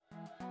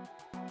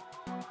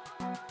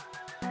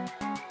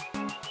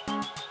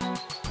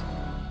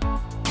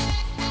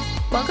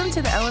Welcome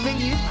to the Elevate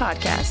Youth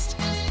Podcast.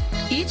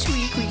 Each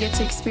week we get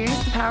to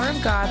experience the power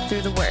of God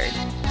through the Word.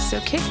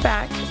 So kick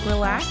back,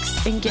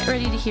 relax, and get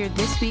ready to hear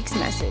this week's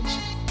message.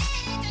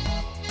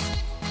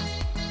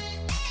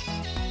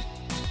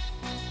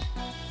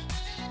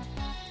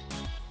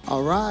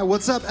 All right,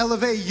 what's up,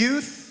 Elevate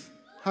Youth?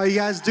 How are you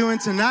guys doing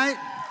tonight?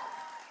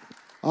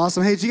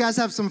 Awesome. Hey, did you guys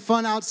have some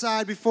fun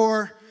outside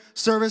before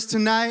service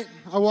tonight?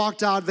 I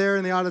walked out there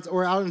in the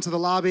out into the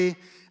lobby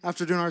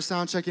after doing our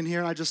sound check in here,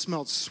 and I just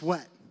smelled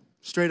sweat.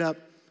 Straight up.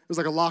 It was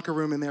like a locker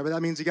room in there, but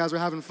that means you guys were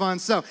having fun.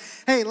 So,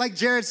 hey, like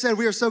Jared said,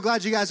 we are so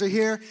glad you guys are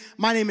here.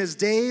 My name is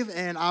Dave,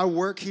 and I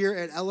work here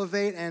at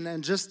Elevate.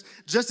 And just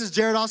as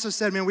Jared also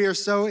said, man, we are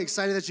so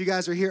excited that you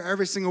guys are here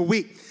every single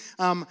week.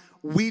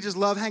 We just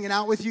love hanging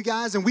out with you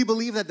guys, and we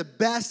believe that the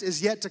best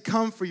is yet to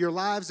come for your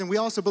lives, and we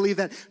also believe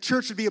that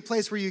church should be a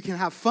place where you can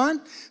have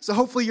fun. So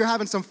hopefully you're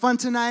having some fun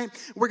tonight.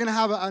 We're going to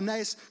have a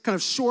nice kind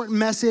of short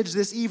message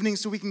this evening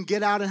so we can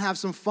get out and have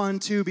some fun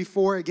too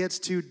before it gets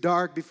too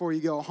dark, before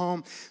you go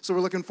home. So we're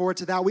looking forward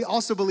to that. We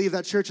also believe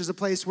that church is a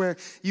place where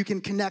you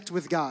can connect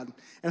with God.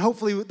 And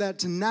hopefully that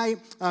tonight,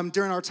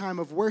 during our time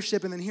of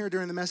worship and then here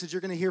during the message, you're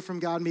going to hear from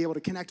God and be able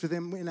to connect with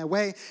him in a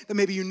way that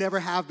maybe you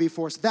never have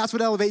before. So that's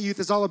what Elevate Youth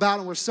is all about,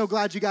 and we're so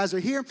glad you guys are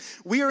here.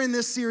 We are in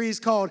this series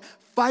called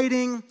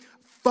Fighting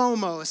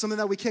FOMO, something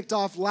that we kicked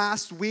off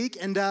last week,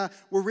 and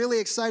we're really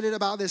excited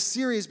about this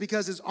series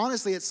because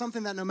it's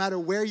something that no matter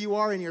where you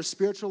are in your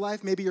spiritual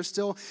life, maybe you're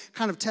still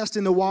kind of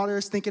testing the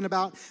waters, thinking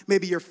about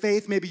maybe your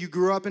faith, maybe you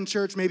grew up in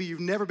church, maybe you've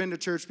never been to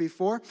church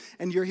before,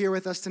 and you're here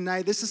with us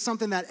tonight. This is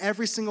something that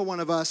every single one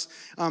of us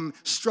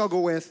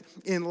struggle with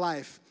in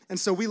life. And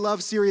so we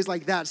love series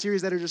like that,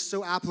 series that are just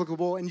so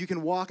applicable, and you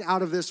can walk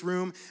out of this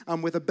room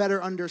with a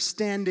better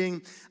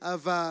understanding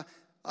of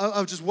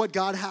just what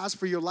God has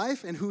for your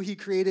life and who he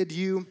created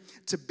you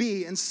to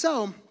be. And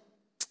so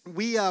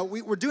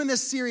we're doing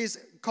this series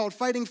called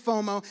Fighting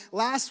FOMO.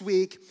 Last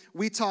week,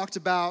 we talked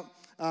about,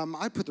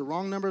 I put the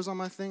wrong numbers on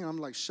my thing, and I'm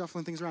like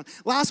shuffling things around.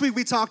 Last week,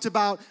 we talked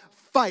about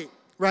fight.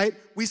 Right?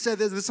 We said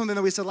this is something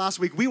that we said last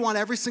week. We want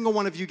every single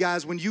one of you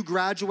guys, when you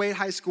graduate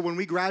high school, when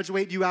we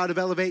graduate you out of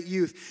Elevate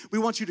Youth, we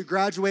want you to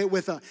graduate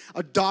with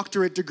a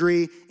doctorate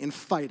degree in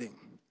fighting.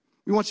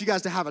 We want you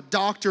guys to have a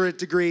doctorate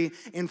degree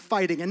in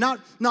fighting, and not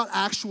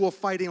actual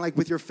fighting like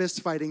with your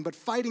fist fighting, but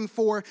fighting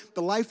for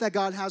the life that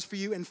God has for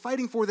you and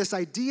fighting for this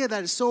idea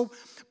that is so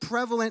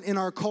prevalent in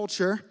our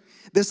culture.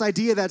 This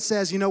idea that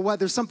says, you know what,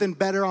 there's something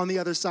better on the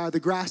other side. The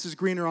grass is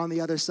greener on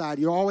the other side.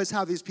 You always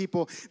have these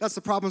people. That's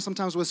the problem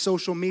sometimes with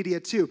social media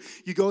too.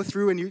 You go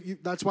through and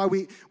that's why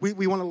we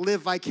want to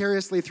live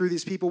vicariously through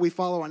these people we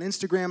follow on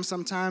Instagram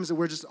sometimes. And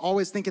we're just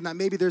always thinking that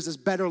maybe there's this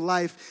better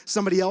life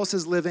somebody else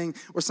is living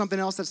or something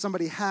else that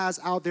somebody has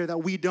out there that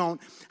we don't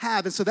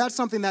have. And so that's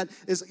something that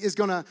is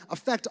going to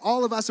affect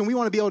all of us. And we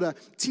want to be able to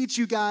teach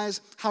you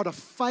guys how to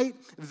fight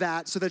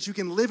that so that you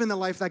can live in the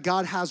life that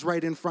God has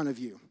right in front of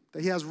you.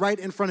 That he has right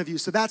in front of you.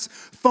 So that's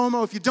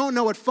FOMO. If you don't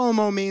know what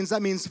FOMO means,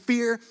 that means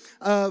fear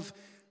of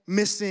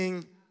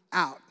missing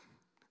out.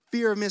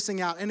 Fear of missing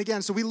out. And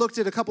again, so we looked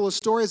at a couple of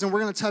stories, and we're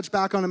going to touch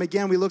back on them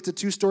again. We looked at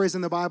two stories in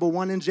the Bible,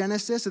 one in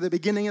Genesis at the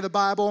beginning of the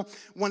Bible,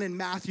 one in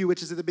Matthew,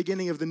 which is at the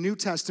beginning of the New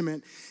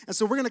Testament. And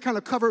so we're going to kind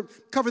of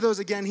cover those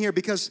again here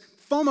because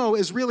FOMO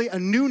is really a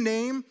new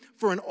name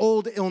for an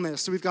old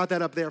illness. So we've got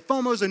that up there.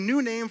 FOMO is a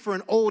new name for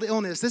an old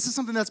illness. This is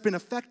something that's been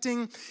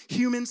affecting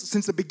humans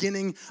since the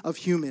beginning of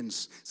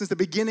humans, since the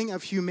beginning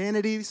of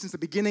humanity, since the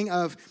beginning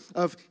of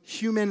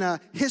human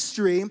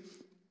history.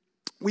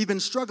 We've been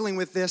struggling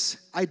with this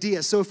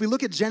idea. So if we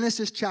look at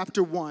Genesis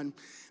chapter 1,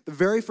 the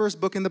very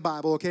first book in the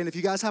Bible, okay? And if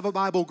you guys have a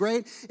Bible,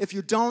 great. If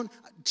you don't,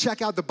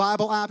 check out the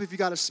Bible app. If you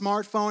got a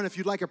smartphone, if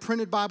you'd like a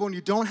printed Bible and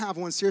you don't have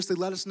one, seriously,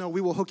 let us know.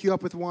 We will hook you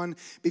up with one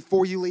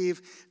before you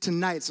leave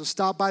tonight. So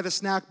stop by the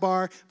snack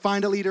bar,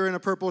 find a leader in a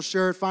purple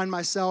shirt, find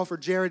myself or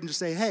Jared, and just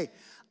say, hey,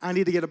 I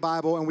need to get a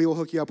Bible, and we will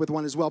hook you up with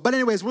one as well. But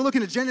anyways, we're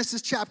looking at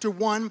Genesis chapter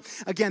 1.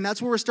 Again,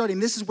 that's where we're starting.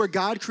 This is where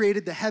God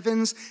created the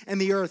heavens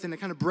and the earth, and it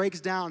kind of breaks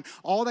down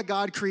all that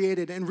God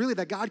created, and really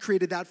that God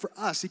created that for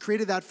us. He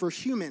created that for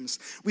humans.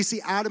 We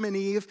see Adam and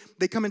Eve.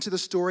 They come into the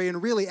story,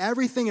 and really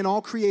everything in all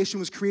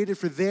creation was created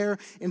for their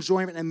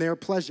enjoyment and their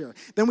pleasure.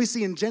 Then we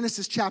see in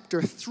Genesis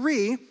chapter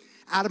 3,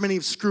 Adam and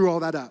Eve screw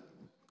all that up.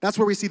 That's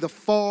where we see the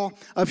fall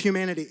of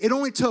humanity. It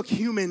only took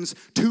humans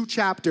 2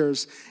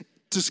 chapters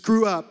to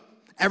screw up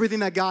everything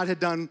that God had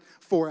done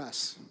for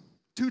us.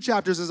 2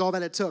 chapters is all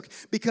that it took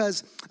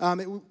because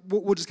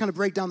we'll just kind of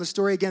break down the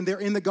story again. They're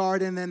in the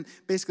garden, and then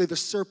basically the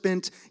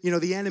serpent,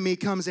 the enemy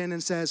comes in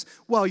and says,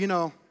 well,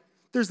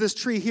 there's this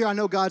tree here. I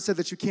know God said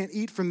that you can't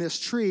eat from this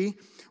tree,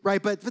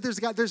 right? But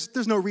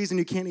there's no reason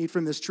you can't eat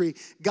from this tree.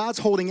 God's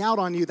holding out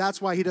on you.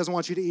 That's why he doesn't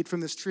want you to eat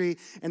from this tree.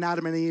 And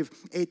Adam and Eve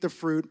ate the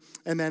fruit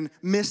and then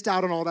missed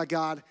out on all that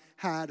God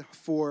had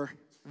for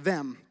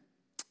them.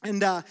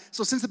 And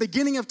so since the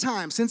beginning of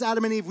time, since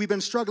Adam and Eve, we've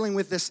been struggling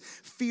with this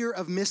fear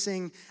of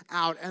missing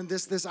out and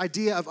this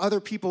idea of other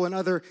people and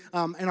other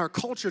in our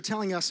culture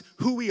telling us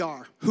who we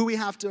are, who we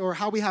have to, or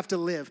how we have to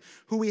live,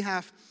 who we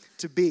have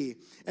to be.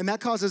 And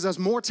that causes us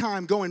more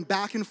time going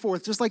back and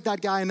forth, just like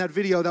that guy in that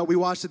video that we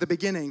watched at the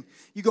beginning.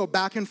 You go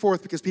back and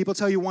forth because people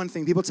tell you one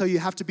thing. People tell you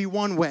have to be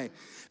one way.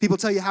 People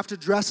tell you have to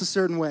dress a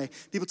certain way.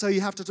 People tell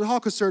you have to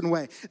talk a certain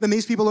way. Then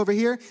these people over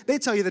here, they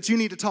tell you that you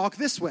need to talk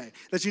this way,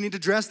 that you need to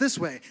dress this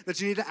way,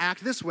 that you need to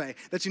act this way,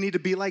 that you need to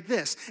be like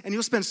this. And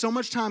you'll spend so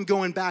much time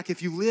going back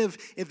if you live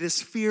in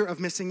this fear of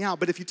missing out.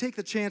 But if you take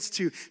the chance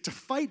to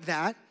fight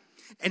that,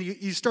 and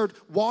you start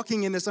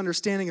walking in this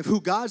understanding of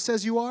who God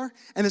says you are,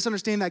 and this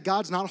understanding that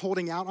God's not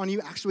holding out on you.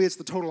 Actually, it's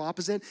the total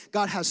opposite.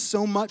 God has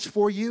so much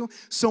for you,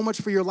 so much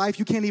for your life.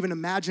 You can't even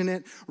imagine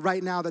it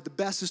right now, that the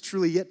best is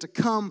truly yet to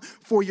come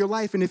for your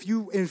life. And if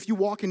you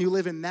walk and you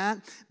live in that,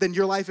 then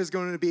your life is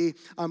going to be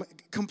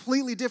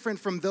completely different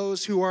from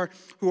those who are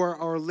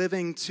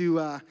living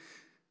to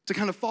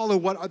kind of follow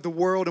what the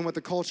world and what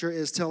the culture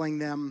is telling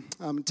them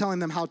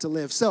how to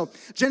live. So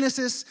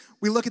Genesis,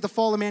 we look at the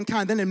fall of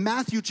mankind. Then in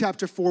Matthew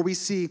chapter 4, we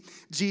see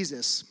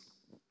Jesus.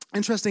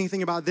 Interesting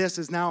thing about this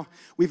is now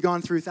we've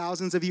gone through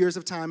thousands of years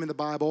of time in the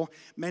Bible,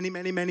 many,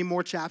 many, many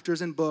more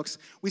chapters and books.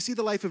 We see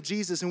the life of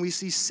Jesus, and we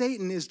see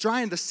Satan is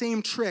trying the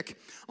same trick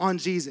on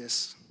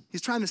Jesus.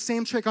 He's trying the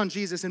same trick on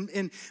Jesus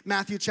in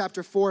Matthew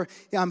chapter 4.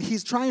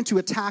 He's trying to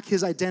attack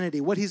his identity.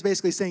 What he's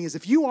basically saying is,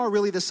 if you are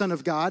really the Son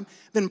of God,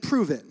 then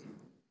prove it.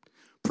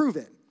 Prove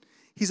it.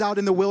 He's out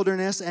in the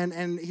wilderness,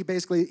 and he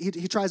basically,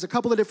 he tries a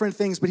couple of different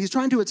things, but he's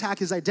trying to attack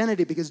his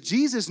identity because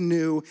Jesus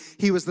knew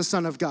he was the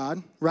Son of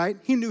God, right?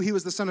 He knew he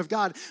was the Son of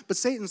God, but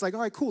Satan's like,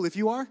 all right, cool, if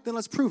you are, then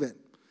let's prove it.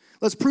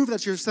 Let's prove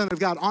that you're the Son of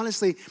God.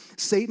 Honestly,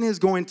 Satan is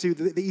going to,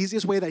 the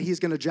easiest way that he's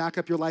going to jack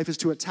up your life is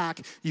to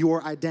attack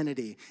your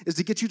identity, is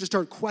to get you to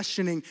start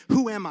questioning,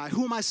 who am I?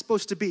 Who am I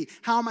supposed to be?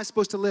 How am I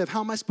supposed to live?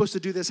 How am I supposed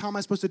to do this? How am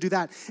I supposed to do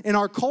that? In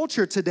our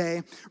culture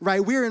today, right,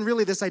 we're in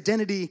really this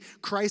identity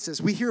crisis.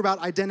 We hear about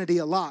identity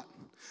a lot.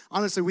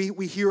 Honestly,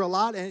 we hear a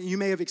lot, and you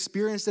may have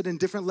experienced it in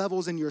different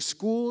levels in your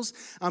schools.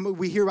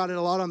 We hear about it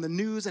a lot on the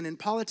news and in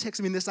politics.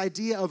 I mean, this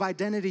idea of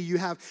identity, you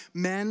have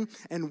men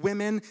and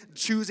women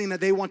choosing that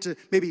they want to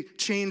maybe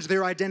change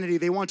their identity.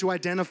 They want to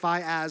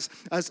identify as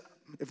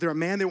if they're a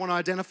man, they want to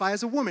identify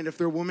as a woman. If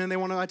they're a woman, they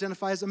want to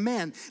identify as a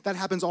man. That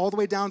happens all the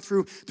way down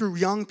through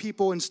young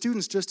people and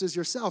students just as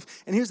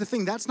yourself. And here's the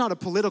thing, that's not a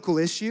political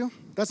issue.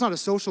 That's not a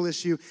social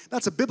issue.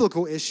 That's a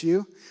biblical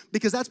issue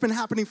because that's been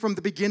happening from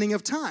the beginning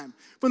of time.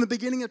 From the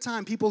beginning of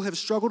time, people have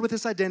struggled with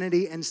this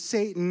identity, and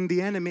Satan,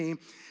 the enemy,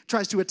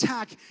 tries to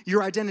attack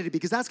your identity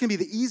because that's going to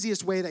be the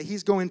easiest way that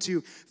he's going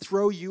to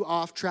throw you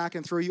off track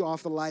and throw you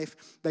off the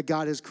life that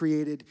God has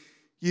created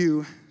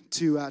you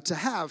to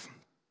have.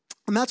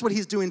 And that's what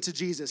he's doing to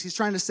Jesus. He's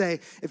trying to say,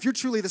 if you're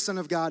truly the Son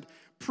of God,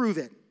 prove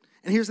it.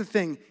 And here's the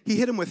thing. He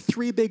hit him with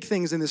three big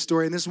things in this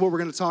story, and this is what we're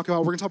going to talk about.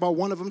 We're going to talk about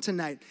one of them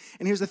tonight.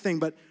 And here's the thing,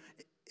 but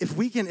if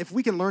we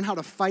can learn how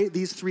to fight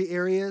these three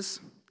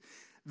areas,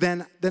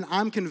 then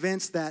I'm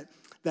convinced that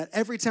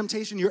every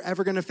temptation you're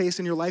ever going to face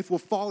in your life will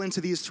fall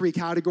into these three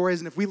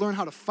categories. And if we learn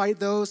how to fight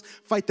those,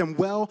 fight them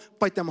well,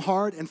 fight them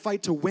hard, and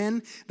fight to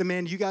win, then,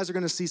 man, you guys are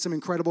going to see some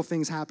incredible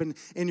things happen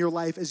in your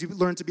life as you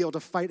learn to be able to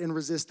fight and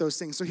resist those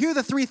things. So here are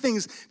the three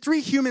things,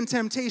 three human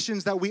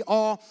temptations that we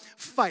all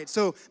fight.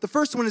 So the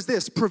first one is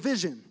this,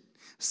 provision.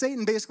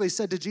 Satan basically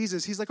said to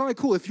Jesus, he's like, all right,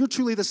 cool, if you're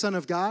truly the Son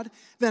of God,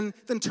 then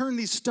turn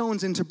these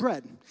stones into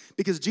bread.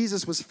 Because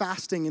Jesus was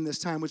fasting in this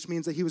time, which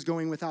means that he was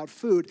going without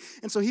food.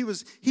 And so he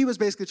was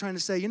basically trying to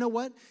say, you know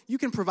what? You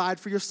can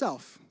provide for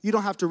yourself. You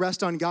don't have to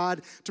rest on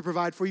God to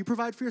provide for you.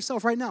 Provide for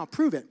yourself right now.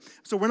 Prove it.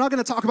 So we're not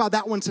going to talk about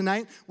that one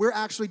tonight. We're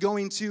actually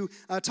going to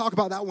talk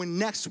about that one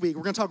next week.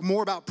 We're going to talk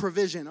more about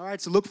provision. All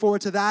right, so look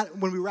forward to that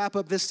when we wrap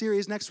up this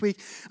series next week.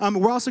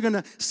 We're also going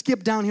to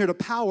skip down here to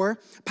power.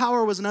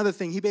 Power was another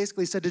thing. He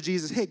basically said to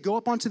Jesus, hey, go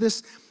up onto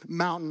this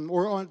mountain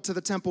or onto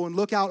the temple and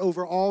look out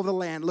over all the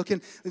land. Look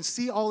and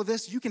see all of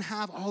this. You can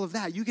have all of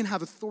that. You can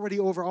have authority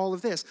over all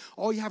of this.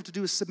 All you have to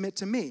do is submit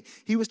to me.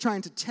 He was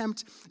trying to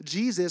tempt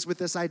Jesus with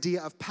this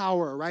idea of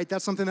power, right?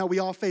 That's something that we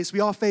all face. We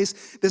all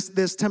face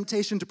this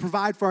temptation to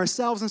provide for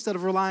ourselves instead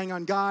of relying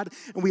on God,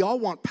 and we all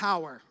want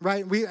power,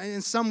 right? We,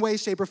 in some way,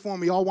 shape, or form,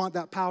 we all want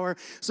that power.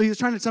 So he was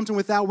trying to tempt him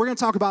with that. We're going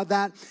to talk about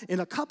that in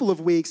a couple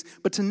of weeks,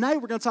 but tonight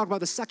we're going to talk about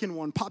the second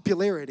one,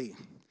 popularity.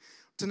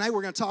 Tonight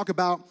we're going to talk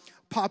about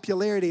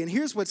popularity, and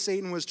here's what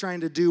Satan was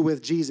trying to do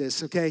with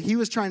Jesus, okay? He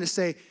was trying to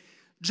say,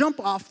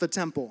 jump off the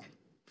temple,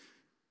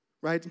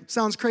 right?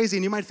 Sounds crazy,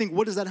 and you might think,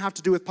 what does that have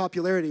to do with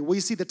popularity? Well,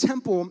 you see, the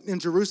temple in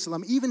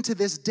Jerusalem, even to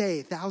this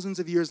day, thousands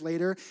of years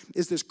later,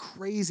 is this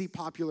crazy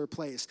popular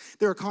place.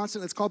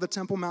 It's called the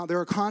Temple Mount. There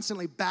are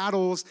constantly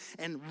battles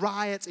and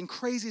riots and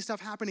crazy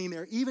stuff happening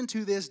there, even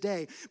to this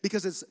day,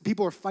 because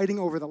people are fighting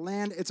over the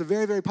land. It's a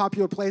very, very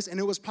popular place, and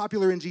it was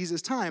popular in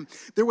Jesus' time.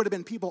 There would have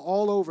been people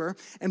all over,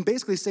 and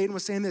basically Satan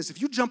was saying this,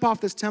 if you jump off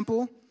this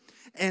temple,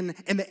 and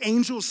the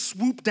angels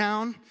swoop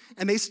down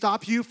and they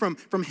stop you from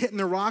hitting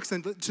the rocks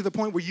and to the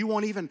point where you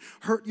won't even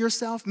hurt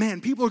yourself,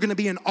 man, people are going to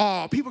be in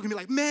awe. People are going to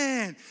be like,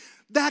 man,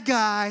 that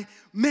guy,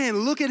 man,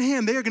 look at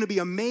him. They are going to be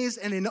amazed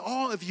and in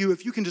awe of you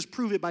if you can just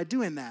prove it by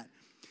doing that.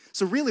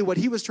 So really what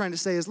he was trying to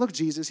say is, look,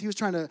 Jesus, he was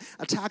trying to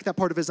attack that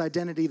part of his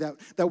identity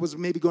that was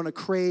maybe going to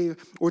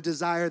crave or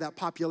desire that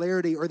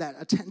popularity or that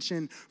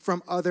attention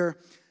from other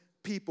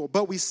people.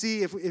 But we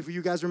see, if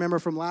you guys remember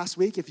from last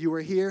week, if you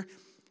were here,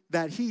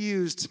 that he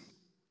used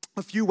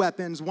a few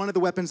weapons. One of the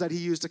weapons that he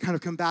used to kind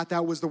of combat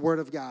that was the word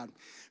of God,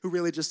 who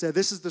really just said,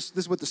 this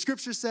is what the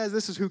scripture says,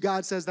 this is who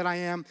God says that I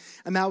am,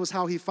 and that was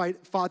how he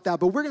fought that.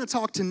 But we're going to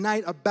talk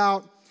tonight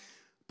about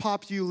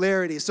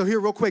popularity. So here,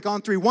 real quick,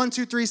 on three. 1,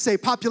 2, 3, say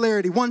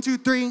popularity. 1, 2,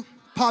 3,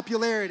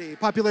 popularity.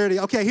 Popularity.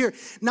 Okay, here.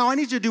 Now I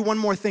need you to do one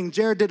more thing.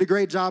 Jared did a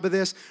great job of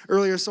this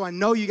earlier, so I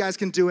know you guys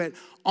can do it.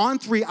 On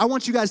three, I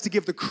want you guys to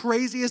give the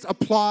craziest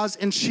applause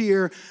and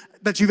cheer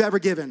that you've ever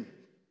given,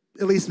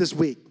 at least this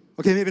week.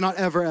 Okay, maybe not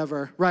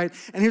ever, right?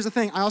 And here's the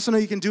thing. I also know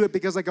you can do it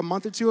because like a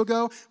month or two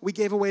ago, we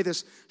gave away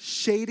this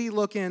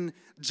shady-looking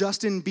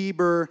Justin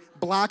Bieber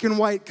black and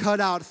white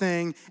cutout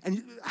thing,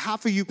 and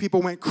half of you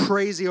people went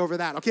crazy over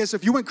that. Okay, so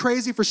if you went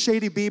crazy for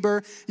shady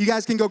Bieber, you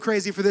guys can go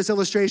crazy for this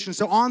illustration.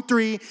 So on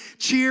three,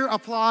 cheer,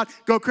 applaud,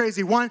 go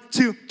crazy. 1,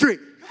 2, 3.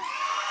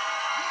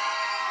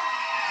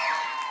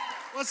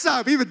 What's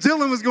up? Even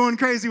Dylan was going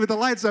crazy with the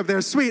lights up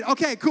there. Sweet.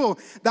 Okay, cool.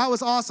 That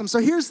was awesome. So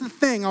here's the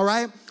thing, all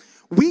right?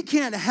 We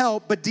can't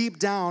help but deep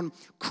down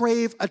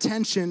crave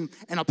attention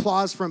and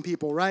applause from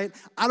people, right?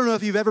 I don't know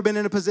if you've ever been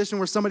in a position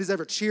where somebody's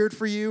ever cheered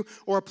for you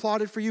or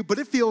applauded for you, but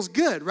it feels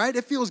good, right?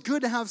 It feels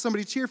good to have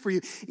somebody cheer for you.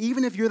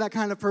 Even if you're that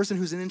kind of person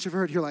who's an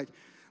introvert, you're like,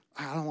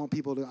 I don't want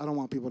people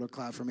to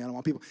clap for me. I don't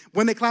want people.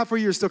 When they clap for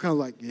you, you're still kind of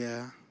like,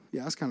 yeah,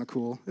 that's kind of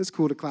cool. It's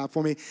cool to clap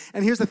for me.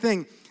 And here's the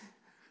thing.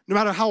 No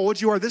matter how old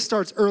you are, this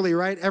starts early,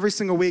 right? Every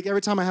single week,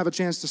 every time I have a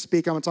chance to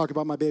speak, I'm going to talk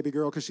about my baby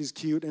girl because she's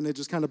cute, and it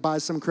just kind of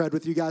buys some cred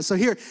with you guys. So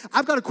here,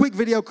 I've got a quick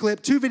video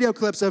clip, 2 video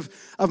clips of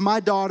my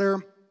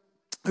daughter,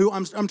 who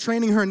I'm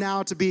training her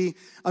now to be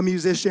a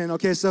musician.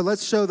 Okay, so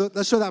let's show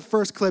that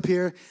first clip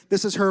here.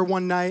 This is her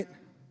one night.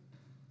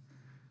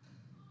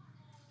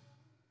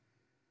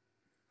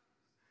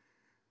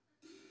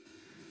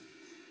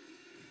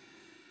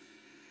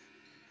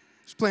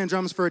 Playing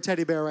drums for a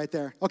teddy bear right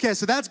there. Okay,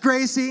 so that's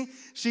Gracie.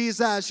 She's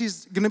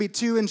going to be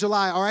 2 in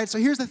July, all right? So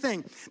here's the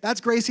thing.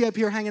 That's Gracie up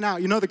here hanging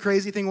out. You know the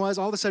crazy thing was,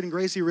 all of a sudden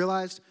Gracie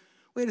realized,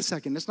 wait a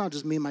second, it's not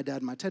just me, my dad,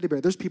 and my teddy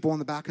bear. There's people in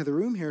the back of the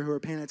room here who are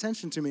paying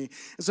attention to me.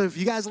 And so if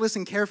you guys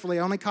listen carefully,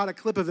 I only caught a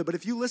clip of it, but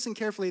if you listen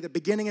carefully at the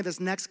beginning of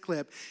this next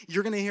clip,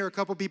 you're going to hear a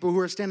couple people who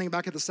are standing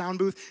back at the sound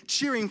booth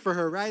cheering for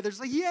her, right? They're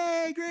just like,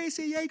 yay,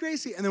 Gracie, yay,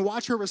 Gracie. And then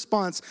watch her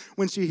response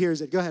when she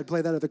hears it. Go ahead,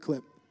 play that other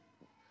clip.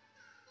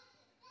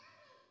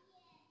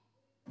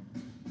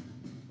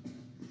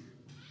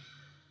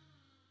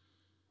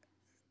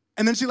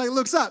 And then she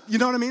looks up, you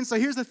know what I mean? So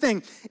here's the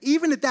thing,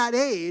 even at that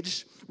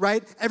age,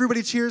 right,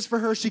 everybody cheers for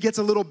her, she gets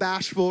a little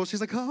bashful, she's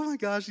like, oh my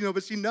gosh,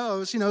 but she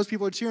knows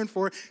people are cheering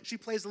for her. She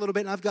plays a little bit,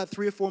 and I've got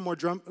 3 or 4 more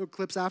drum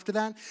clips after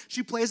that.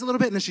 She plays a little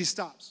bit, and then she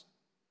stops.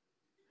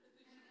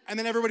 And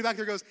then everybody back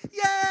there goes,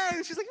 yay,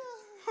 and she's like,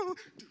 oh,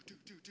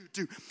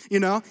 do.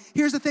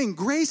 Here's the thing,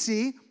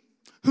 Gracie,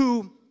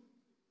 who,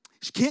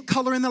 she can't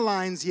color in the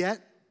lines yet,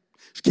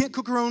 she can't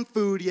cook her own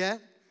food yet,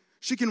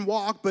 she can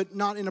walk, but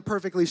not in a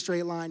perfectly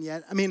straight line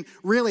yet. I mean,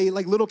 really,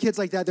 like little kids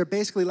like that, they're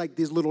basically like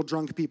these little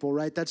drunk people,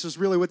 right? That's just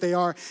really what they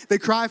are. They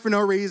cry for no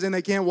reason.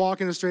 They can't walk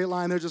in a straight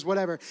line. They're just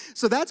whatever.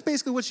 So that's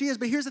basically what she is.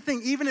 But here's the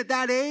thing. Even at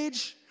that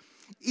age,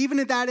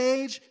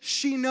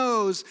 she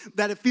knows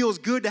that it feels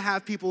good to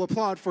have people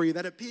applaud for you,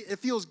 that it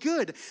feels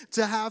good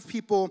to have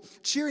people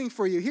cheering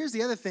for you. Here's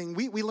the other thing.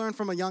 We learn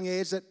from a young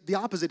age that the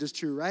opposite is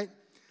true, right?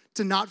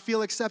 To not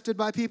feel accepted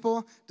by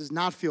people does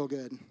not feel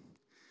good.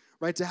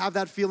 Right, to have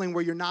that feeling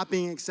where you're not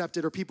being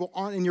accepted or people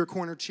aren't in your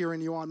corner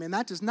cheering you on, man,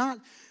 that does not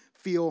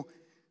feel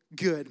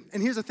good.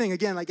 And here's the thing,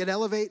 again, like at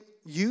Elevate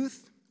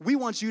Youth, we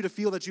want you to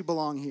feel that you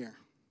belong here.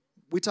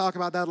 We talk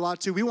about that a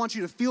lot too. We want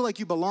you to feel like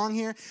you belong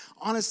here.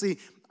 Honestly,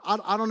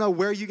 I don't know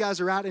where you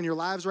guys are at in your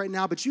lives right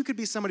now, but you could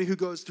be somebody who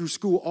goes through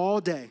school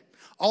all day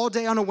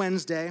on a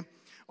Wednesday,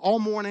 all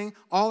morning,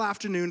 all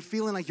afternoon,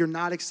 feeling like you're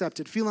not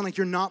accepted, feeling like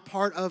you're not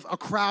part of a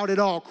crowd at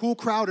all, cool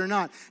crowd or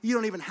not. You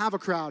don't even have a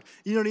crowd.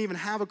 You don't even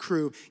have a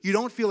crew. You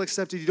don't feel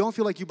accepted. You don't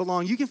feel like you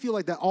belong. You can feel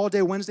like that all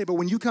day Wednesday, but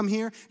when you come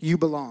here, you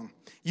belong.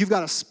 You've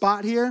got a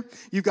spot here.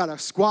 You've got a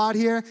squad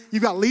here.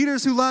 You've got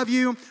leaders who love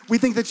you. We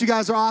think that you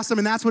guys are awesome,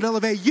 and that's what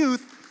Elevate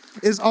Youth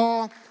is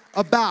all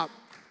about.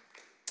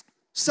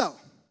 So,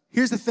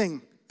 here's the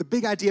thing. The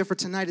big idea for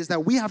tonight is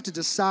that we have to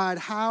decide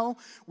how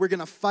we're going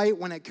to fight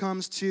when it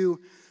comes to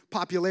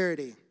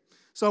popularity.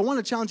 So I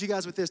want to challenge you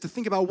guys with this, to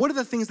think about what are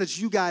the things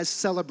that you guys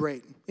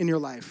celebrate in your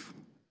life?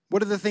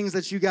 What are the things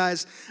that you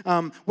guys,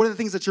 what are the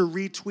things that you're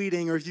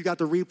retweeting, or if you got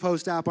the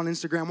repost app on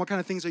Instagram, what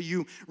kind of things are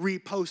you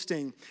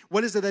reposting?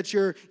 What is it that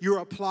you're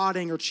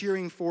applauding or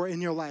cheering for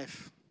in your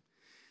life?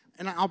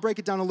 And I'll break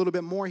it down a little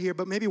bit more here,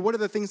 but maybe what are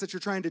the things that you're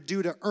trying to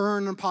do to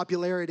earn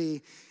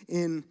popularity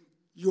in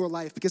your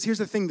life. Because here's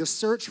the thing, the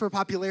search for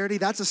popularity,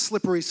 that's a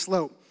slippery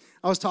slope.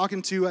 I was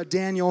talking to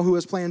Daniel, who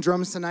was playing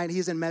drums tonight.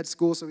 He's in med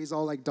school, so he's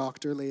all like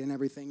doctorly and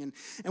everything.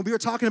 And we were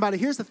talking about it.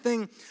 Here's the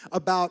thing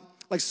about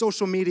like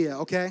social media,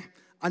 okay?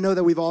 I know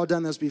that we've all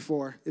done this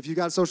before. If you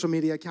got a social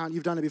media account,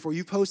 you've done it before.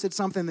 You posted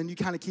something, then you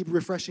kind of keep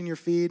refreshing your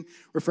feed.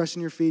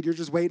 You're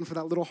just waiting for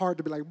that little heart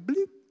to be like,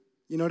 bloop.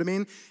 You know what I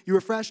mean? You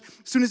refresh. As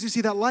soon as you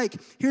see that like,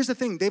 here's the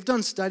thing. They've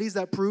done studies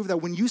that prove that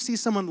when you see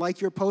someone like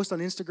your post on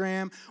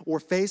Instagram or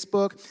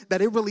Facebook,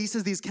 that it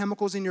releases these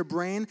chemicals in your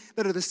brain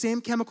that are the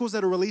same chemicals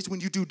that are released when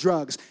you do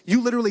drugs.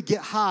 You literally get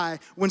high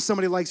when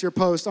somebody likes your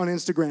post on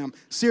Instagram.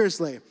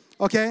 Seriously.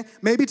 Okay?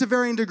 Maybe to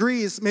varying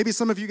degrees. Maybe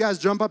some of you guys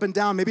jump up and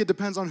down. Maybe it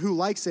depends on who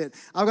likes it.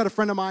 I've got a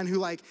friend of mine who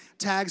like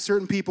tags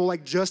certain people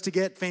like just to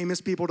get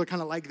famous people to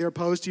kind of like their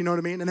post, you know what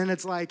I mean? And then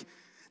it's like,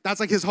 that's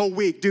like his whole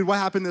week. Dude, what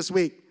happened this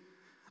week?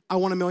 I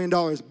won $1 million.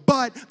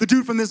 But the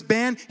dude from this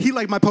band, he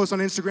liked my post on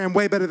Instagram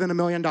way better than $1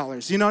 million.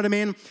 You know what I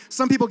mean?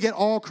 Some people get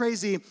all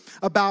crazy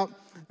about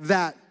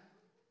that.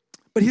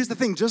 But here's the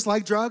thing, just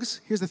like drugs,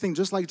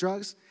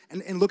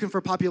 and looking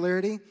for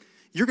popularity,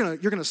 you're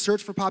gonna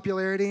search for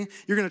popularity.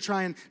 You're gonna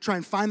try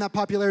and find that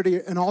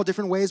popularity in all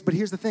different ways. But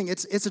here's the thing: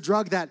 it's a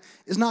drug that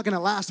is not gonna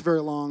last very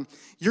long.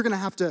 You're gonna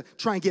have to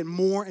try and get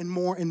more and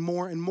more and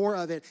more and more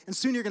of it. And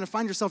soon you're gonna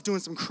find yourself doing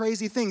some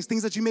crazy things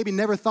that you maybe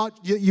never thought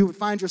you would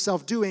find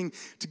yourself doing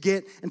to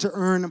get and to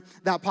earn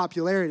that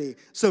popularity.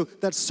 So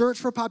that search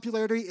for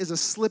popularity is a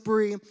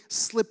slippery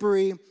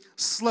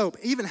slope.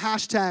 Even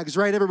hashtags,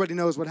 right? Everybody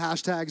knows what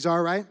hashtags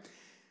are, right?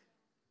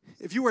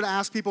 If you were to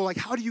ask people, like,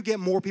 how do you get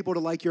more people to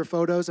like your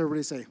photos?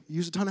 Everybody say,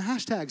 use a ton of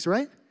hashtags,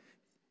 right?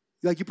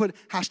 Like you put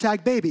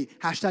hashtag baby,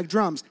 hashtag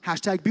drums,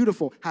 hashtag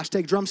beautiful,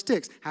 hashtag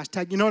drumsticks,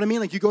 hashtag, you know what I mean?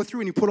 Like you go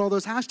through and you put all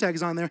those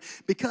hashtags on there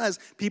because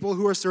people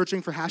who are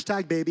searching for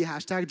hashtag baby,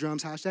 hashtag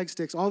drums, hashtag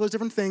sticks, all those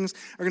different things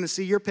are going to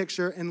see your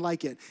picture and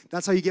like it.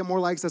 That's how you get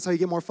more likes. That's how you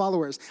get more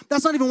followers.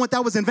 That's not even what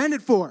that was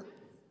invented for.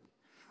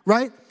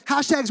 Right?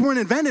 Hashtags weren't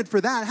invented for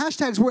that.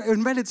 Hashtags were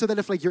invented so that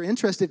if like you're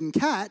interested in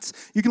cats,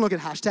 you can look at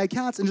hashtag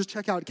cats and just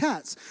check out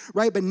cats,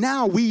 right? But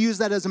now we use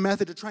that as a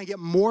method to try and get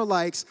more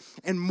likes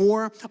and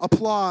more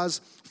applause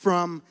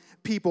from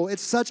people.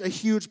 It's such a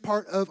huge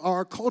part of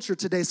our culture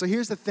today. So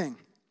here's the thing.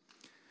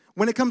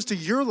 When it comes to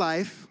your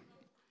life,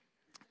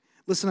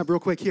 listen up real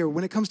quick here.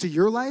 When it comes to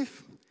your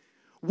life,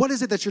 what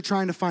is it that you're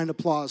trying to find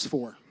applause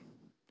for?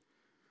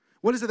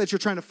 What is it that you're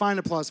trying to find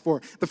applause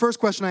for? The first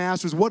question I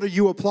asked was, what are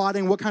you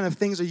applauding? What kind of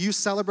things are you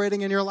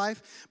celebrating in your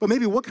life? But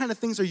maybe what kind of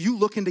things are you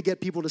looking to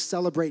get people to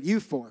celebrate you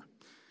for?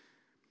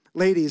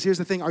 Ladies, here's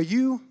the thing.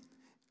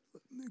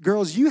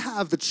 Girls, you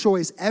have the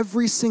choice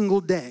every single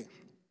day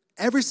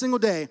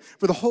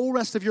for the whole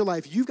rest of your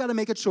life. You've got to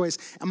make a choice.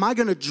 Am I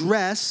going to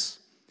dress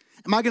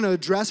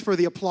for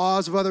the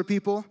applause of other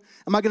people?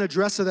 Am I going to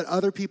dress so that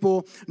other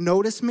people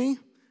notice me?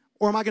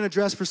 Or am I going to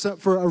dress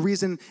for a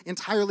reason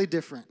entirely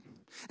different?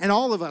 And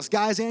all of us,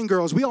 guys and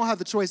girls, we all have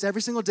the choice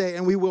every single day,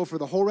 and we will for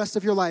the whole rest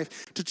of your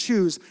life, to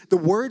choose the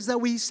words that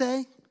we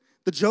say,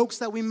 the jokes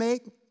that we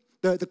make,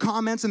 the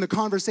comments and the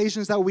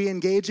conversations that we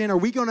engage in. Are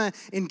we going to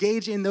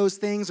engage in those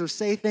things or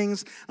say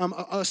things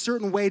a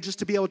certain way just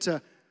to be able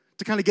to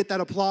kind of get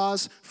that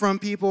applause from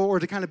people or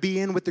to kind of be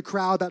in with the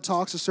crowd that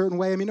talks a certain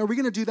way? I mean, are we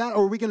going to do that,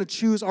 or are we going to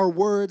choose our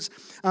words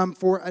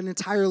for an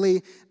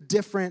entirely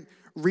different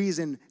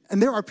reason? And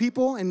there are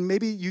people, and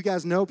maybe you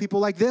guys know people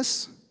like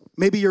this.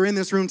 Maybe you're in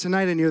this room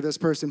tonight and you're this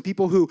person.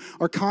 People who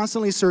are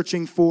constantly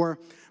searching for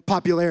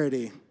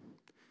popularity.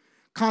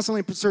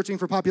 Constantly searching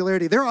for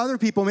popularity. There are other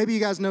people, maybe you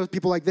guys know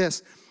people like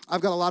this. I've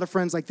got a lot of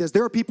friends like this.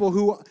 There are people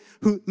who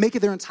make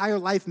it their entire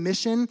life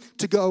mission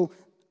to go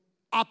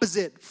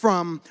opposite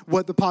from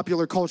what the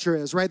popular culture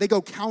is, right? They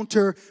go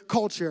counter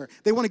culture.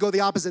 They want to go the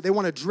opposite. They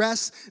want to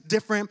dress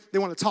different. They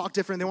want to talk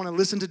different. They want to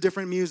listen to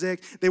different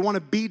music. They want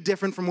to be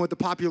different from what the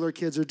popular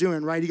kids are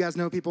doing, right? You guys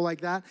know people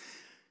like that?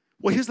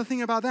 Well, here's the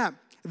thing about that.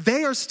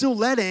 They are still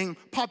letting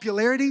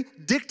popularity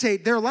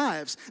dictate their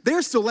lives.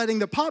 They're still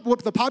letting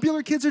what the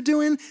popular kids are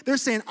doing. They're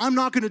saying, I'm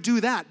not going to do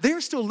that.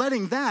 They're still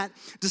letting that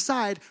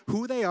decide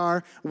who they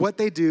are, what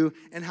they do,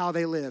 and how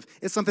they live.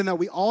 It's something that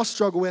we all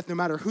struggle with no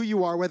matter who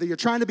you are, whether you're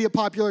trying to be a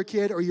popular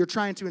kid or you're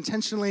trying to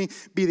intentionally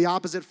be the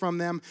opposite from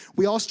them.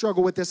 We all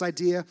struggle with this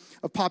idea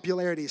of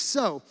popularity.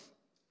 So,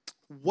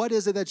 what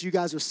is it that you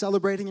guys are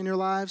celebrating in your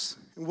lives?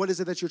 And what is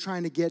it that you're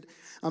trying to get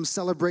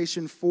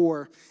celebration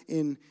for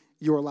in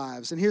your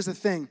lives? And here's the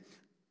thing.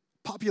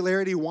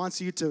 Popularity wants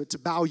you to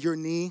bow your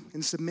knee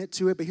and submit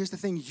to it. But here's the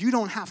thing. You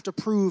don't have to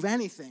prove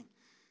anything.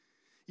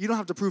 You don't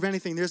have to prove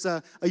anything. There's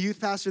a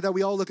youth pastor that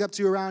we all look up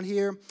to around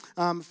here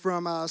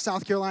from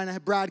South Carolina,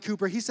 Brad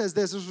Cooper. He says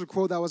this. This was a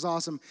quote that was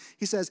awesome.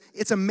 He says,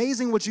 it's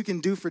amazing what you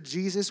can do for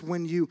Jesus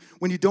when you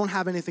don't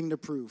have anything to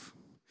prove.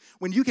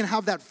 When you can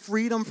have that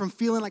freedom from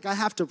feeling like I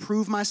have to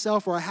prove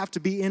myself or I have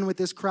to be in with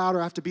this crowd or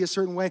I have to be a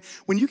certain way,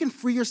 when you can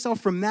free yourself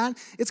from that,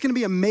 it's going to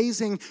be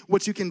amazing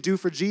what you can do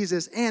for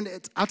Jesus. And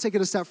I'll take it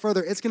a step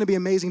further. It's going to be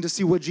amazing to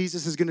see what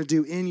Jesus is going to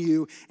do in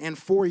you and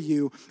for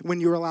you when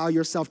you allow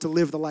yourself to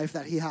live the life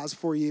that he has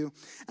for you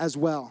as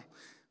well.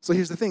 So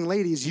here's the thing,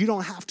 ladies, you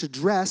don't have to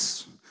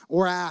dress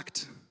or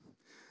act.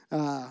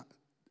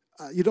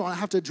 You don't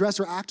have to dress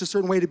or act a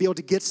certain way to be able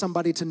to get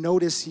somebody to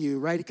notice you,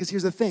 right? Because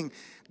here's the thing,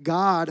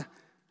 God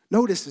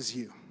notices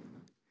you.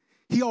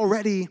 He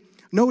already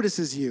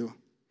notices you.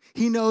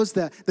 He knows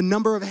the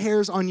number of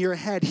hairs on your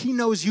head. He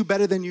knows you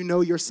better than you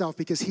know yourself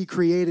because he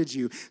created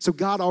you. So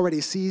God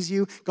already sees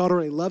you. God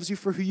already loves you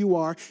for who you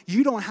are.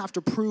 You don't have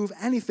to prove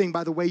anything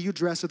by the way you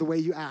dress or the way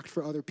you act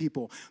for other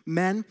people.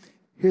 Men,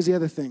 here's the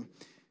other thing.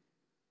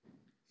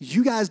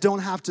 You guys don't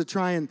have to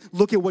try and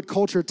look at what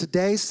culture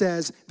today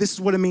says, this is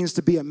what it means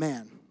to be a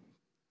man.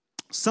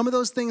 Some of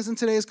those things in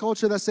today's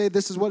culture that say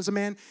this is what is a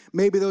man,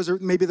 maybe those are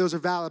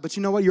valid. But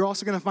you know what? You're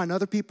also going to find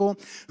other people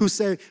who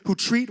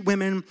treat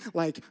women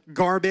like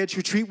garbage,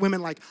 who treat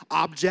women like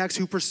objects,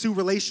 who pursue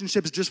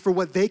relationships just for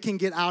what they can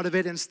get out of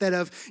it instead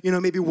of,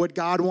 maybe what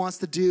God wants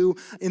to do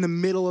in the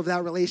middle of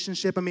that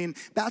relationship. I mean,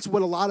 that's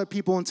what a lot of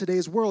people in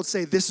today's world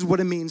say, this is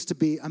what it means to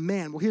be a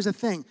man. Well, here's the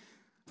thing.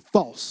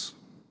 False.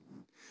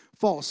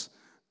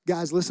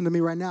 Guys, listen to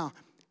me right now.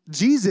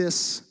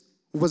 Jesus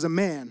was a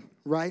man,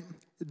 right?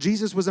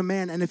 Jesus was a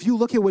man, and if you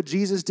look at what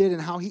Jesus did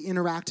and how he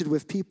interacted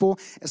with people,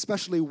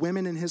 especially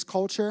women in his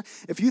culture,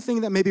 if you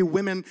think that maybe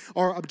women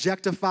are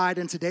objectified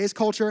in today's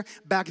culture,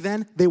 back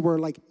then, they were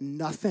like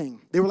nothing.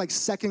 They were like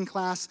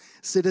second-class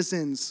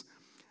citizens.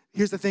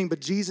 Here's the thing,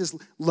 but Jesus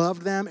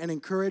loved them and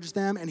encouraged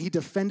them, and he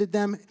defended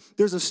them.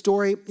 There's a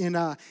story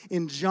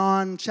in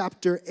John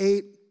chapter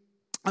 8,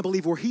 I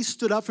believe, where he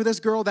stood up for this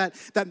girl that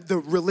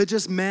the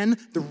religious men,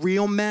 the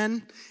real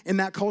men in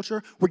that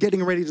culture, were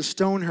getting ready to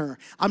stone her.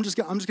 I'm just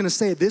gonna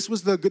say this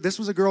was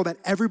a girl that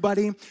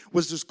everybody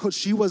was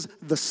she was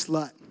the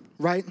slut,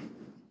 right?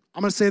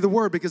 I'm gonna say the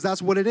word because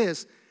that's what it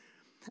is.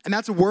 And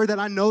that's a word that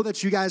I know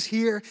that you guys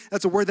hear.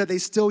 That's a word that they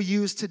still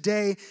use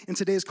today in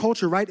today's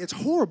culture, right? It's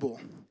horrible.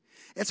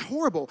 It's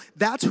horrible.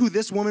 That's who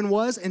this woman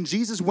was, and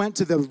Jesus went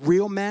to the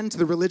real men, to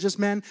the religious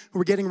men who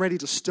were getting ready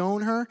to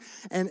stone her,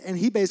 and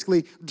he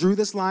basically drew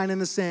this line in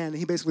the sand.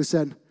 He basically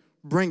said,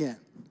 bring it.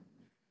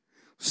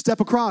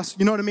 Step across,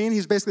 you know what I mean?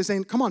 He's basically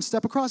saying, come on,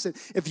 step across it.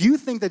 If you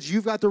think that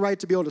you've got the right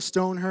to be able to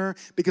stone her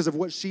because of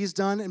what she's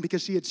done and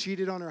because she had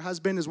cheated on her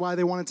husband is why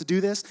they wanted to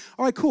do this,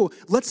 all right, cool.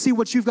 Let's see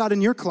what you've got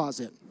in your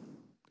closet.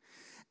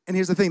 And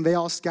here's the thing. They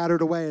all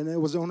scattered away, and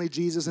it was only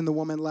Jesus and the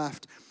woman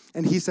left.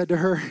 And he said to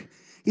her,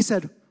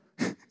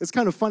 it's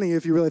kind of funny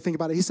if you really think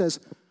about it. He says,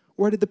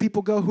 where did the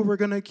people go who were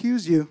going to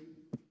accuse you?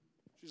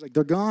 She's like,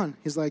 they're gone.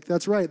 He's like,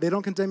 that's right. They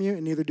don't condemn you,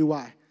 and neither do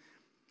I.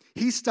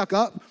 He stuck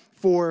up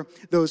for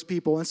those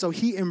people. And so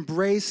he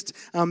embraced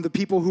the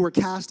people who were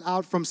cast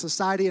out from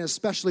society, and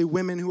especially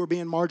women who were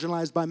being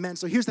marginalized by men.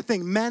 So here's the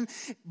thing. Men,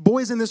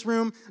 boys in this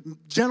room,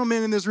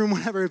 gentlemen in this room,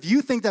 whatever, if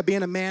you think that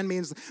being a man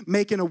means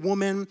making a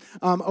woman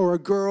or a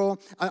girl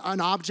an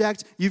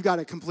object, you've got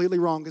it completely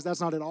wrong because that's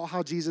not at all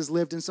how Jesus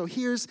lived. And so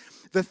here's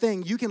the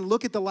thing. You can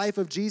look at the life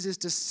of Jesus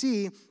to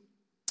see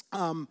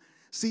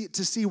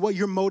what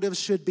your motives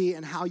should be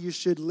and how you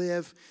should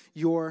live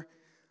your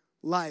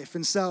life.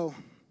 And so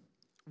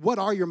what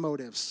are your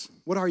motives?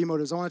 What are your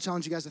motives? I want to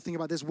challenge you guys to think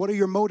about this. What are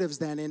your motives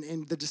then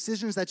in the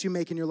decisions that you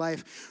make in your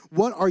life?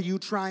 What are you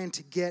trying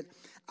to get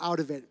out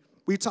of it?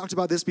 We talked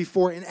about this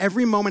before. In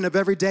every moment of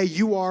every day,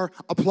 you are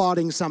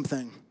applauding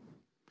something.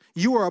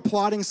 You are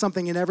applauding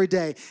something in every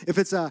day. If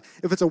it's a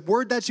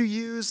word that you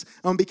use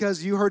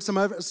because you heard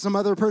some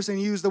other person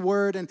use the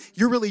word and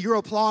you're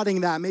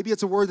applauding that. Maybe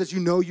it's a word that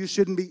you know you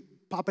shouldn't be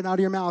popping out of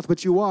your mouth,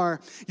 but you are.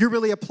 You're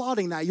really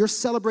applauding that. You're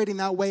celebrating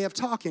that way of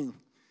talking.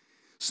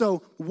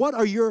 So what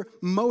are your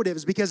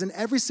motives? Because in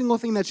every single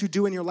thing that you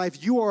do in your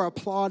life, you are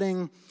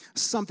applauding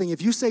something.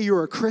 If you say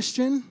you're a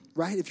Christian,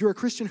 right? If you're a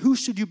Christian, who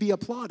should you be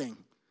applauding?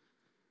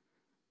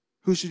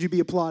 Who should you be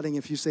applauding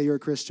if you say you're a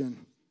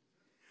Christian?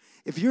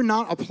 If you're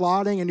not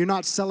applauding and you're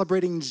not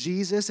celebrating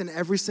Jesus in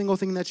every single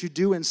thing that you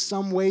do in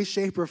some way,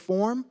 shape, or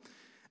form,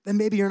 then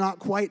maybe you're not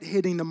quite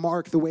hitting the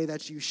mark the way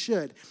that you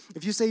should.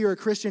 If you say you're a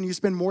Christian, you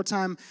spend more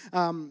time,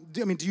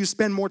 do you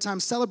spend more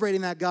time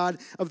celebrating that God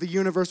of the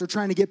universe or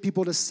trying to get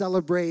people to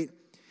celebrate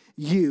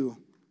you?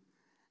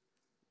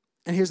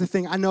 And here's the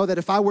thing. I know that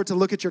if I were to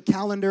look at your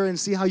calendar and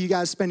see how you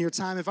guys spend your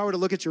time, if I were to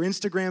look at your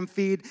Instagram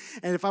feed,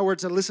 and if I were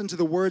to listen to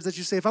the words that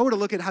you say, if I were to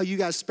look at how you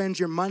guys spend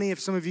your money, if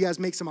some of you guys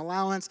make some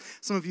allowance,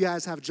 some of you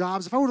guys have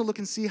jobs, if I were to look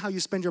and see how you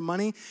spend your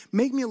money,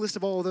 make me a list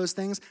of all of those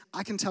things,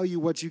 I can tell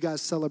you what you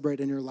guys celebrate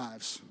in your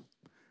lives.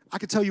 I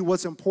can tell you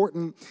what's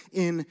important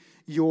in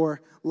your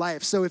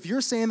life. So if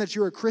you're saying that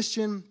you're a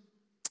Christian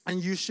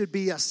and you should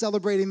be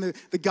celebrating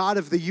the God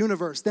of the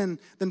universe, then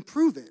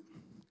prove it.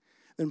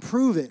 Then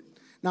prove it.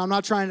 Now, I'm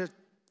not trying to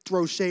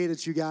throw shade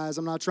at you guys.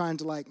 I'm not trying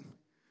to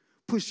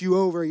push you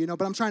over,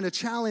 but I'm trying to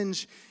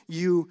challenge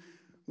you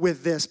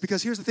with this.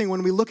 Because here's the thing.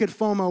 When we look at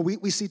FOMO,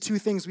 we see two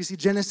things. We see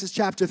Genesis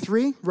chapter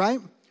 3, right?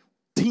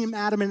 Team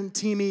Adam and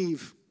Team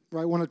Eve,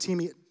 right?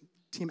 Team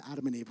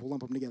Adam and Eve. We'll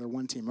lump them together,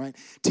 one team, right?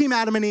 Team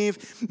Adam and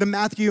Eve, the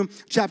Matthew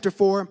chapter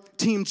 4,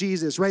 Team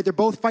Jesus, right? They're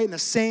both fighting the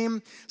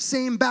same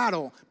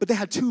battle, but they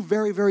had two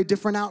very, very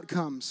different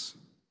outcomes.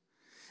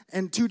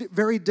 And two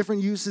very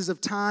different uses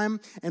of time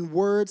and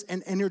words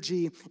and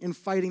energy in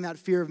fighting that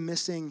fear of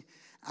missing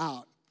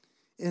out.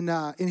 In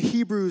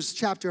Hebrews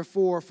chapter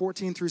 4,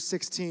 14 through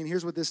 16,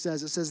 here's what this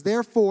says. It says,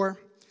 therefore,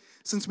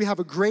 since we have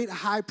a great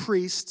high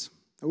priest,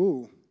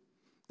 ooh,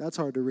 that's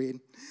hard to read.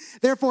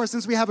 Therefore,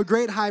 since we have a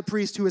great high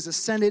priest who has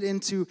ascended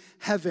into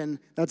heaven,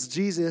 that's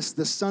Jesus,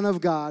 the Son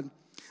of God,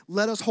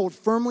 let us hold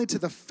firmly to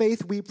the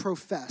faith we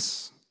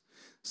profess.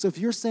 So if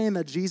you're saying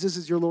that Jesus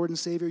is your Lord and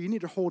Savior, you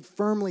need to hold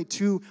firmly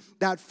to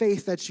that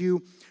faith that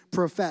you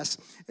profess.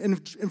 In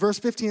verse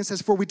 15 it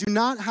says, for we do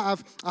not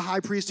have a high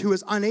priest who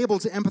is unable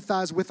to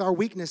empathize with our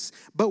weakness,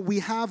 but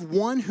we have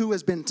one who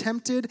has been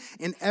tempted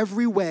in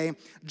every way,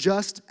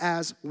 just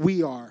as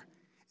we are.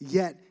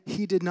 Yet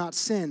he did not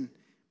sin.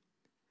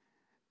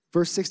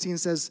 Verse 16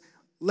 says,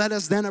 let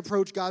us then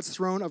approach God's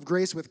throne of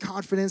grace with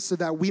confidence so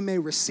that we may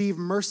receive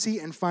mercy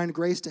and find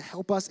grace to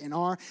help us in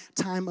our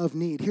time of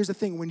need. Here's the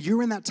thing. When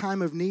you're in that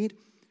time of need,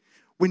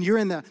 when you're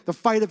in the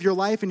fight of your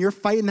life and you're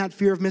fighting that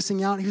fear of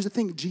missing out, here's the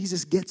thing.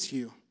 Jesus gets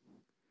you.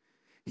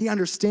 He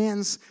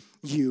understands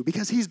you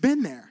because he's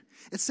been there.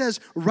 It says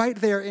right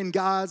there in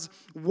God's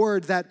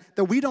word that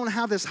we don't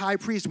have this high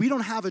priest. We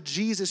don't have a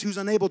Jesus who's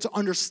unable to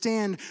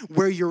understand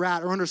where you're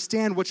at or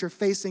understand what you're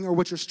facing or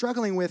what you're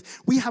struggling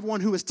with. We have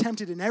one who is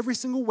tempted in every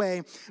single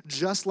way,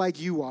 just like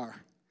you are.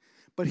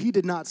 But he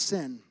did not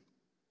sin.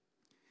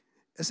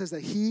 It says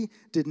that he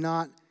did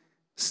not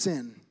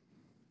sin.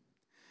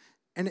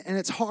 And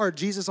it's hard.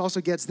 Jesus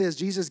also gets this.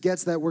 Jesus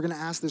gets that we're going to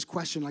ask this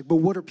question, like, but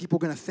what are people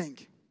going to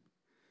think?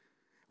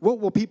 What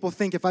will people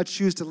think if I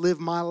choose to live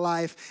my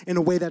life in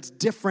a way that's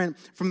different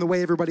from the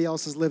way everybody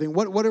else is living?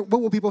 What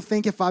will people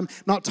think if I'm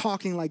not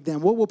talking like them?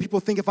 What will people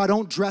think if I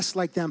don't dress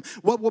like them?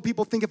 What will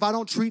people think if I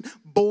don't treat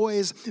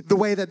boys the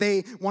way that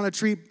they want to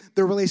treat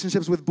their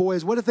relationships with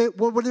boys? What are they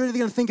going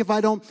to think if I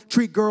don't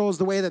treat girls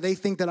the way that they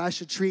think that I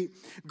should treat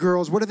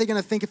girls? What are they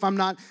going to think if I'm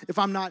not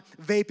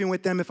vaping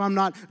with them, if I'm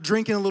not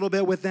drinking a little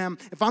bit with them,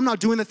 if I'm not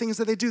doing the things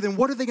that they do? Then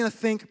what are they going to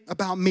think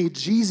about me?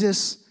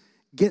 Jesus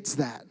gets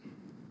that.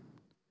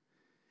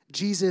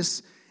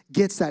 Jesus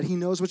gets that. He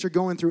knows what you're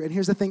going through. And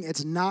here's the thing.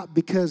 It's not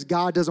because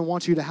God doesn't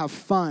want you to have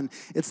fun.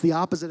 It's the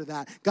opposite of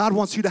that. God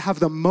wants you to have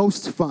the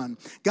most fun.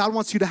 God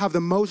wants you to have the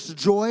most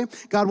joy.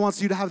 God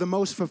wants you to have the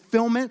most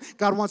fulfillment.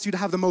 God wants you to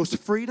have the most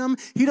freedom.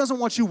 He doesn't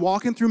want you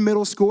walking through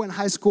middle school and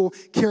high school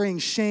carrying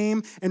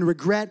shame and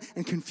regret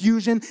and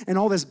confusion and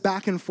all this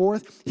back and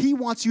forth. He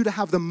wants you to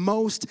have the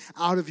most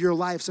out of your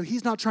life. So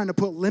he's not trying to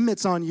put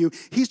limits on you.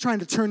 He's trying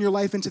to turn your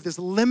life into this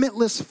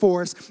limitless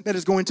force that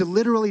is going to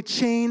literally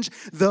change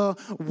the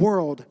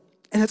world.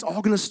 And it's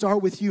all going to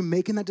start with you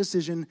making that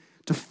decision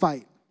to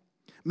fight.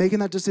 Making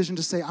that decision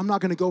to say, I'm not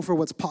going to go for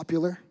what's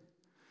popular.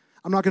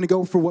 I'm not going to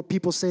go for what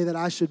people say that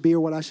I should be or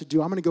what I should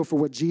do. I'm going to go for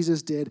what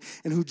Jesus did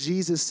and who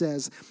Jesus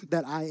says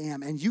that I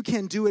am. And you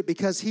can do it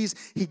because he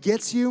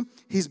gets you.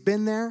 He's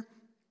been there.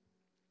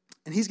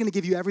 And he's going to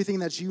give you everything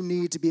that you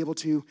need to be able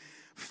to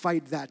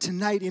fight that.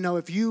 Tonight,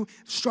 if you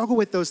struggle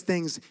with those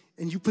things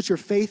and you put your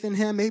faith in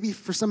him, maybe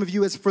for some of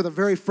you it's for the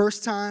very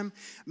first time.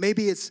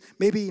 Maybe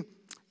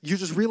you're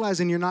just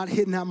realizing you're not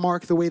hitting that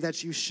mark the way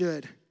that you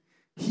should.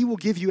 He will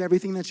give you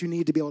everything that you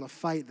need to be able to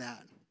fight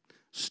that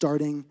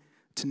starting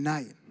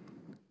tonight.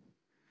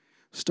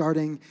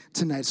 Starting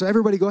tonight. So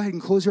everybody go ahead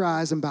and close your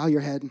eyes and bow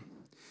your head.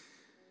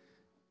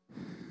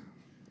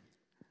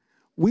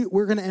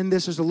 We're going to end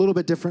this just a little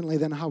bit differently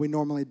than how we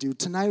normally do.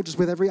 Tonight, just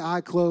with every eye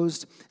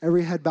closed,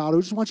 every head bowed,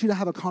 we just want you to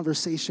have a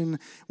conversation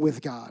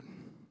with God.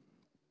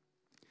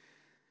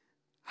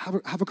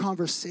 Have a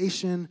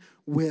conversation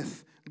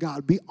with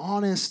God. Be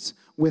honest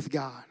with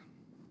God.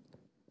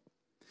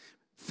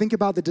 Think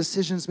about the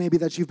decisions maybe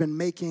that you've been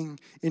making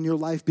in your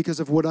life because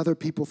of what other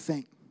people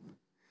think.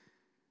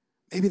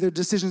 Maybe they're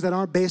decisions that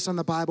aren't based on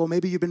the Bible.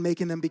 Maybe you've been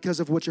making them because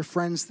of what your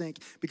friends think,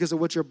 because of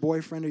what your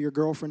boyfriend or your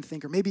girlfriend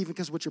think, or maybe even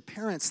because of what your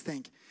parents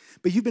think.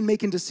 But you've been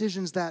making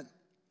decisions that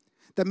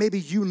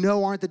maybe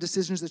aren't the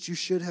decisions that you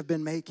should have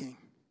been making.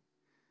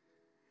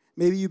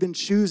 Maybe you've been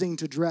choosing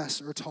to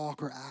dress or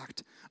talk or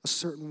act a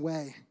certain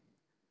way.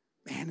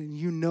 Man, and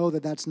you know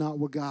that that's not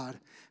what God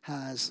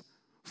has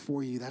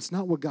for you. That's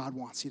not what God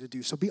wants you to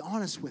do. So be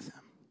honest with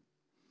him.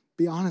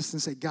 Be honest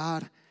and say,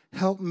 God,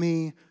 help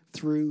me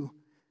through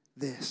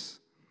this.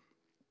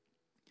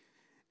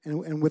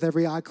 And with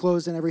every eye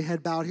closed and every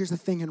head bowed, here's the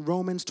thing in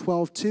Romans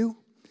 12:2.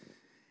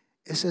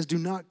 It says, do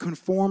not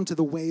conform to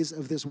the ways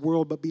of this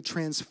world, but be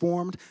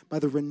transformed by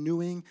the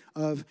renewing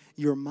of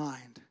your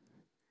mind.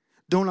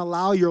 Don't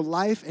allow your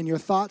life and your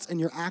thoughts and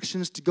your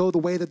actions to go the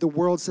way that the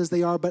world says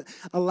they are, but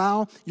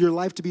allow your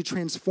life to be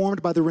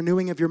transformed by the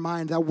renewing of your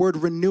mind. That word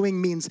renewing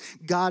means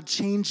God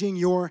changing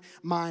your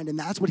mind, and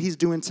that's what he's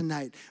doing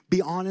tonight.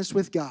 Be honest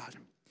with God.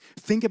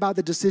 Think about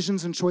the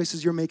decisions and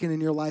choices you're making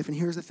in your life, and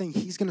here's the thing.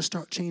 He's going to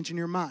start changing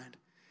your mind.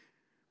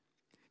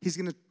 He's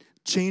going to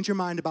change your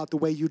mind about the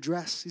way you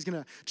dress. He's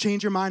going to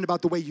change your mind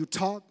about the way you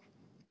talk.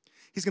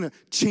 He's going to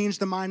change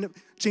your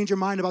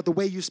mind about the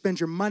way you spend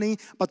your money,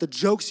 about the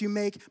jokes you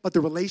make, about the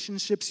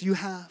relationships you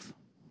have.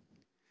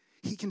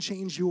 He can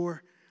change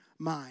your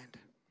mind.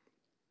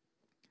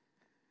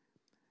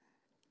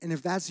 And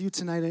if that's you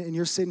tonight and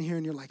you're sitting here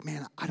and you're like,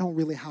 man, I don't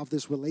really have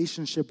this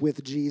relationship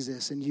with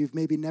Jesus, and you've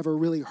maybe never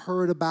really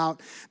heard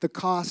about the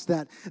cost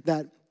that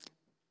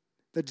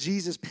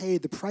Jesus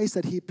paid, the price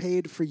that he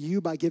paid for you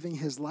by giving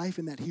his life,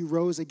 and that he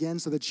rose again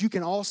so that you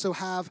can also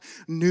have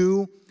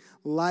new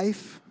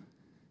life,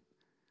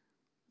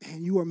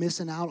 man, you are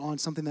missing out on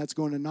something that's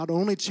going to not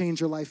only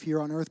change your life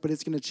here on earth, but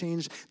it's going to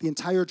change the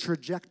entire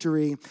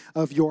trajectory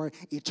of your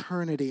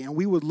eternity. And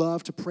we would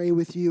love to pray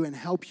with you and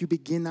help you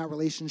begin that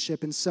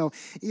relationship. And so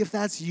if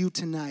that's you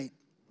tonight,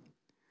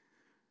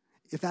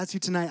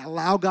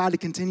 allow God to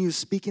continue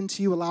speaking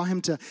to you. Allow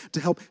him to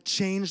help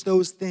change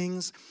those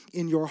things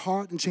in your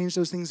heart and change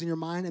those things in your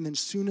mind. And then as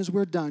soon as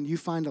we're done, you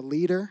find a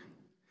leader.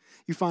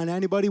 You find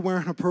anybody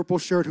wearing a purple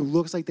shirt who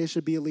looks like they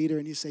should be a leader,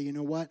 and you say, you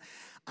know what?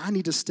 I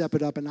need to step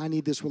it up, and I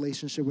need this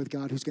relationship with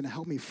God who's going to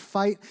help me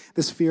fight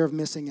this fear of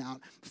missing out,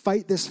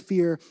 fight this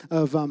fear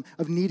of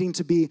needing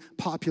to be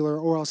popular,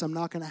 or else I'm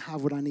not going to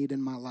have what I need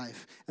in my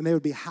life. And they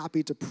would be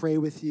happy to pray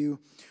with you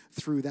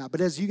through that.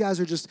 But as you guys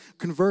are just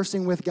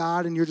conversing with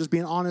God and you're just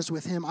being honest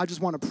with him, I just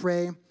want to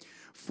pray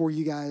for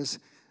you guys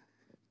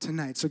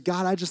tonight. So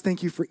God, I just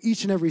thank you for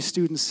each and every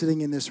student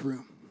sitting in this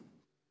room.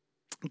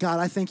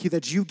 God, I thank you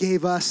that you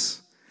gave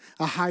us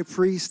a high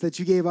priest, that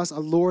you gave us a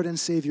Lord and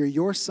Savior,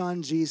 your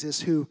son, Jesus,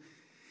 who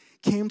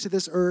came to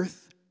this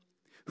earth,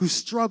 who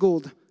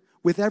struggled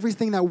with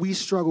everything that we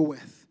struggle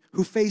with,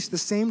 who faced the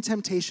same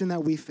temptation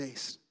that we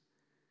faced.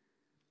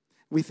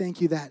 We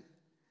thank you that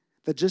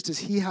just as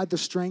he had the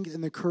strength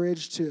and the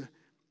courage to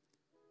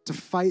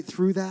fight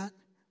through that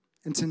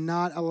and to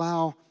not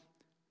allow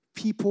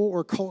people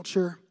or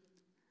culture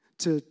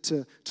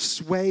to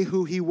sway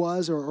who he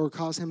was or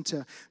cause him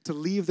to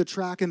leave the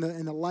track in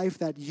the life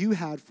that you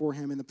had for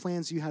him and the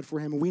plans you had for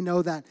him. And we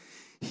know that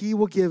he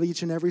will give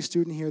each and every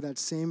student here that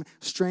same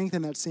strength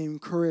and that same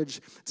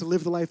courage to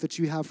live the life that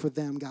you have for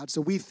them, God.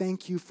 So we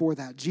thank you for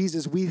that.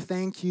 Jesus, we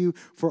thank you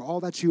for all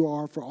that you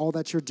are, for all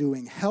that you're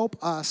doing. Help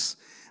us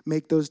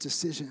make those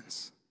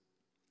decisions.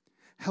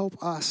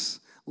 Help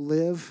us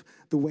live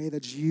the way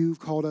that you've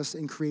called us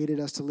and created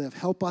us to live.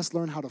 Help us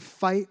learn how to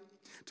fight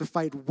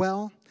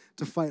well,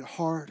 to fight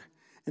hard,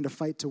 and to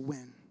fight to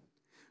win.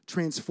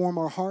 Transform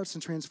our hearts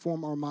and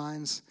transform our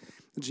minds,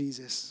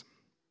 Jesus.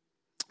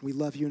 We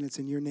love you, and it's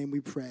in your name we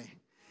pray.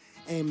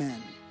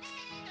 Amen.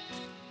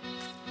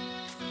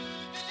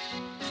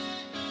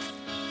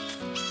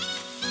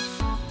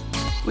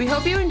 We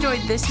hope you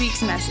enjoyed this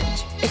week's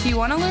message. If you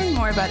want to learn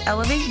more about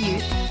Elevate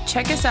Youth,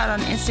 check us out on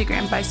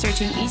Instagram by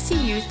searching EC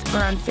Youth or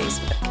on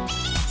Facebook.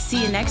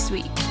 See you next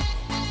week.